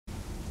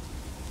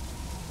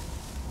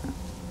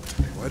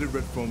Why did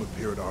red foam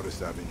appear at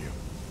Artist Avenue?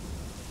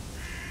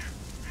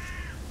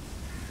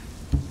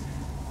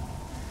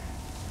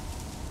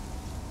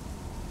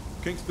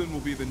 Kingston will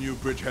be the new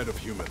bridgehead of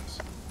humans.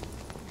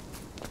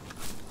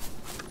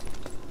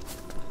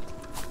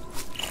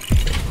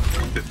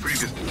 The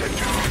previous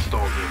detectors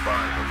installed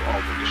nearby have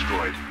all been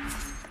destroyed.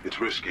 It's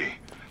risky,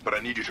 but I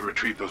need you to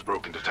retrieve those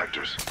broken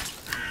detectors.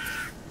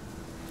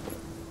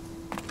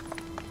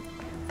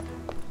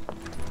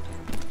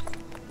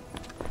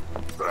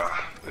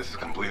 This is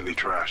completely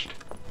trashed.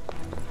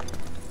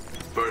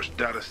 First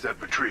data set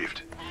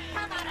retrieved.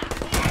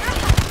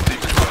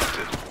 Secret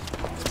busted.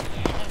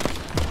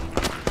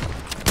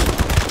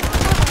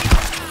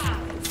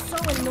 So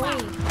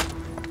annoying.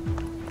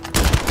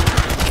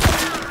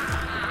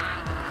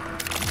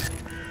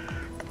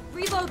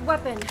 Reload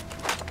weapon.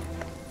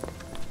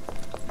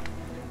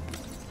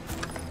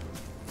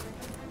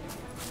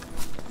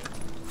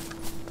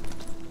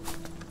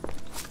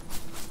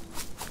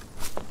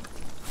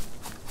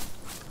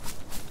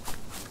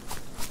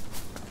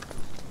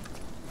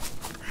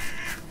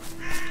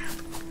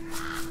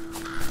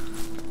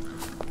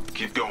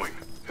 Keep going.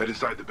 Head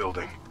inside the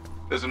building.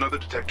 There's another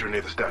detector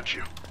near the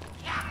statue.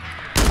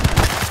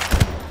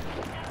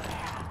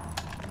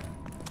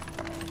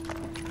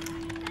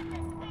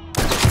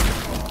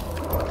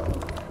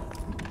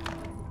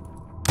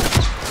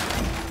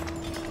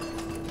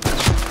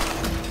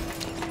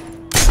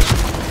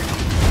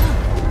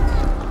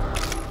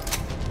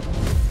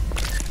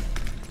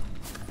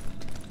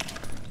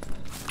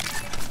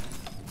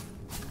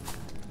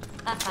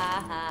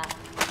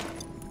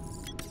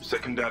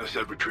 Second data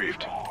set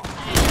retrieved.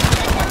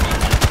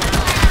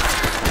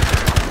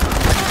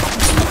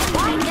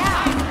 Why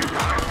now?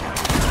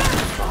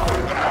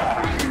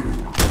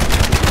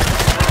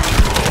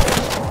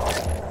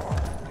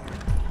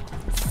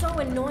 So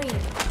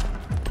annoying.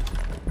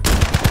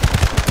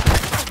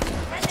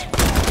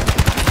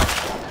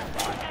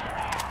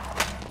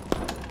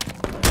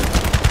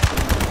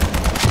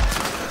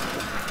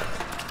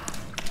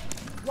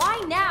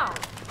 Why now?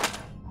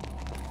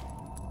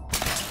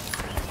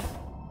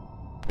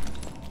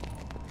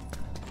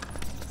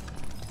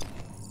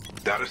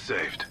 Data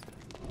saved.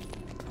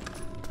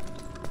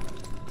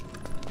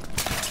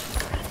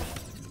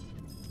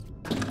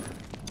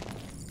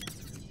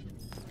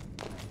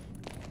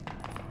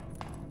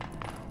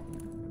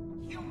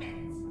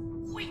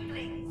 Humans,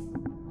 weaklings.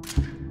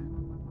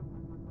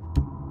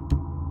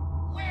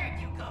 Where'd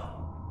you go?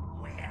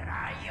 Where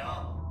are you?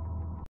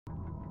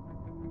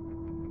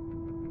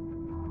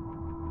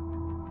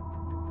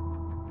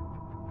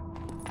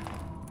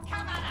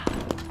 Come on up.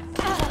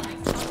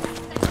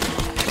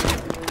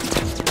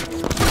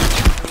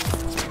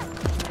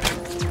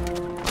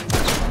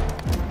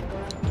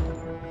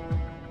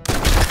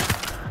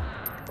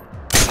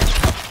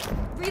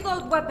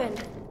 Reload weapon.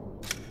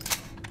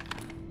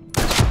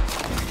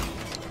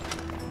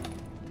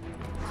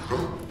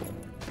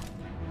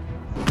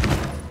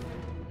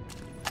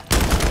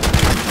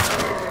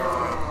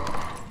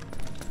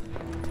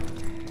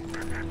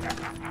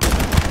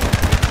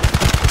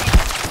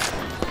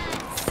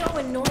 So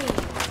annoying.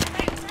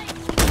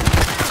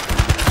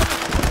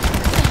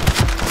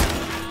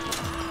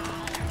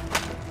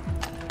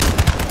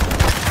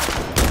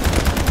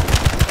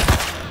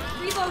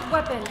 Reload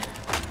weapon.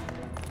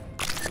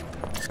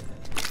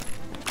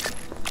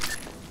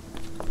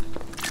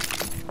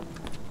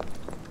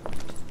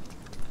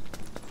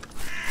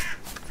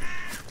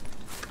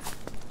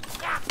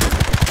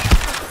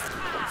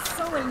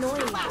 So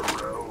annoying.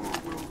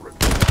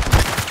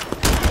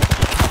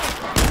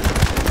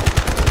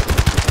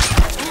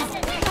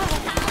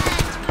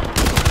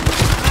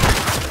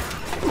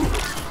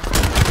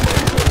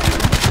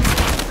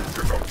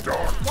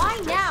 Why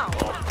now?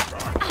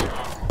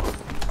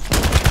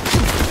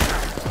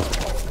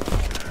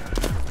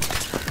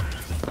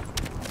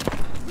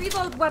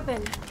 Reload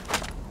weapon.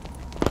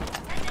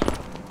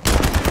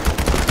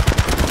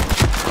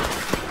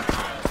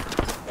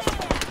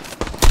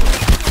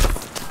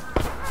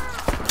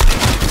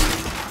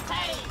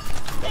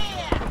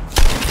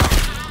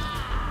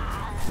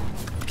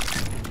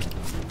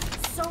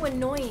 So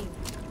annoying.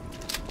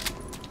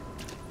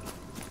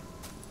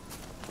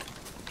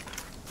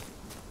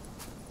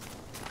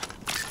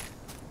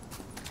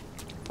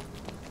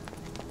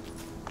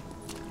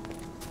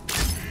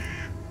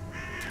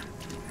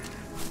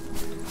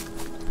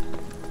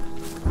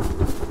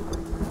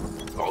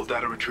 All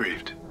data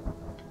retrieved.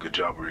 Good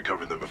job we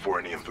recovered them before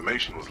any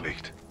information was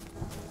leaked.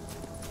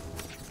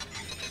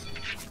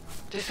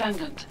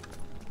 Descendant,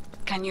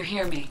 can you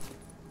hear me?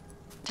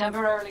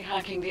 Temporarily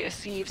hacking the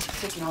Aceve's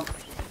signal,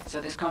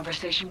 so this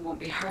conversation won't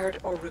be heard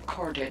or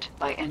recorded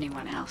by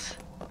anyone else.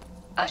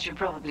 I should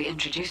probably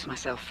introduce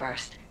myself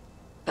first,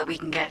 but we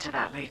can get to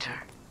that later.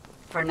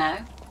 For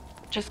now,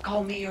 just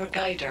call me your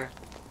guider.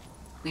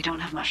 We don't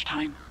have much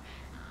time.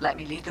 Let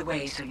me lead the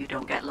way so you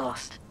don't get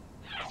lost.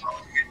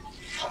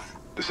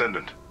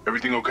 Descendant,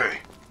 everything okay?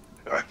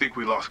 I think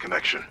we lost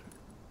connection.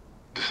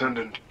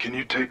 Descendant, can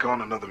you take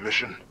on another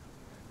mission?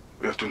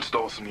 We have to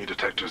install some new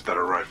detectors that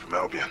arrived from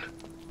Albion.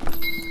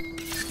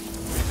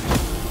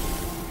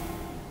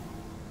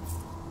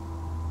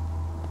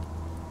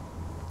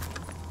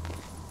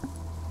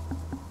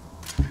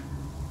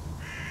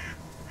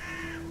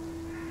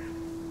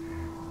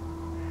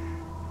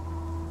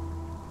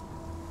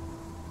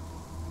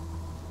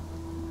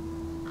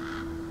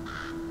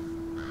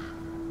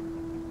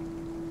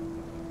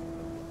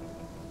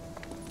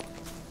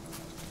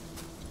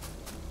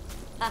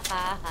 The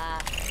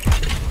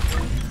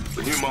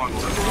new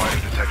models have a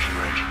wider detection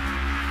range.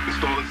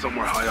 Install it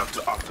somewhere high up to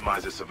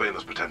optimize its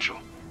surveillance potential.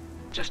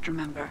 Just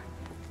remember,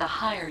 the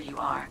higher you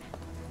are,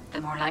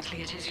 the more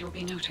likely it is you'll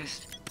be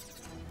noticed.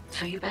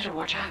 So you better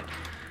watch out.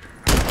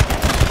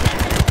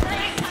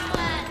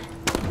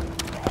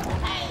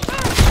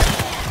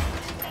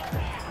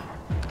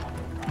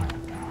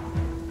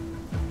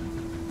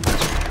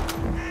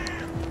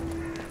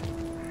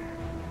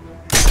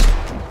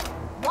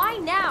 Why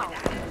now?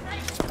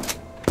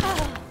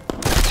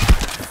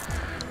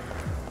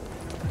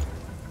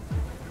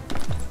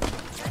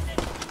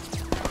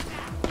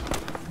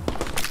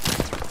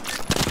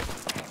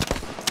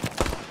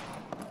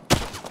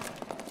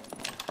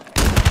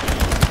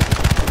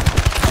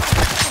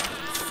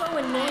 So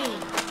annoying.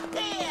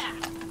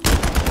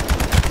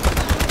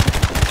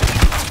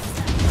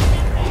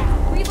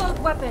 Reload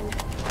weapon.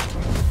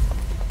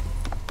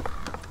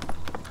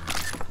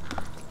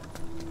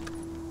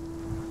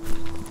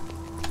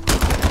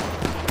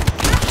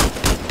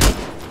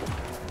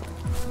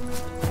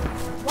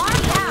 Why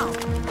now?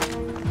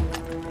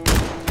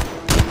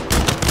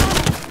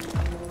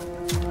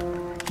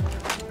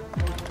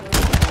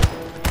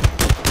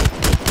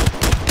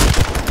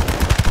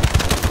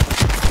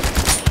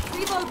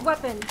 Reload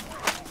weapon.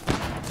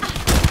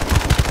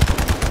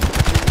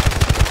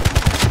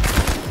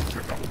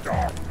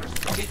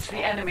 It's the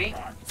enemy.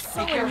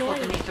 So Be careful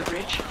annoying. beneath the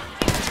bridge.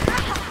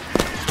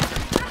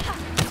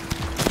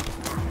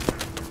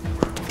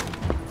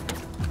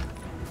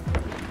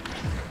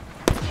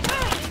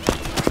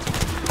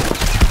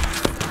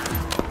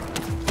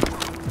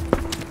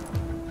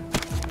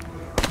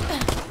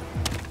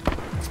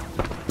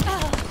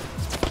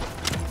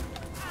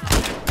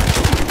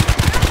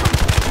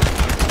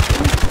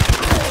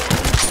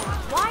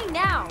 Why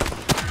now?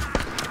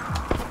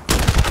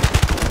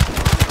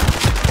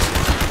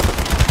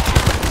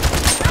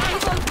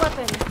 Reload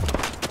weapon.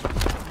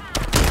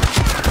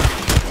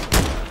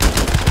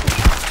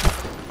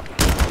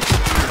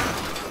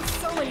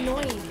 So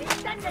annoying.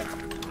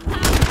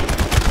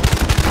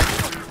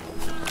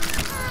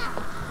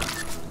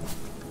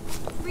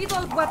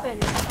 Reload weapon.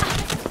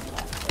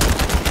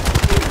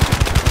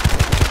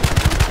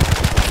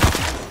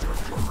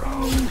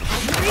 I'll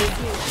freeze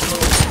you.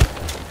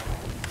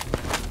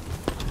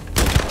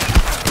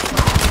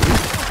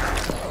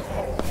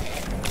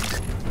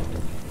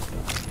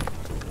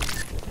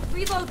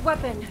 Reload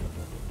weapon.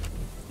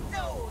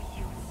 No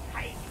use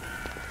hiding.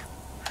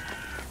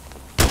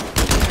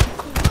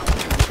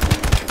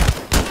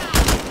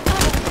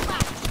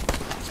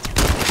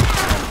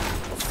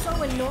 So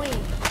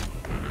annoying.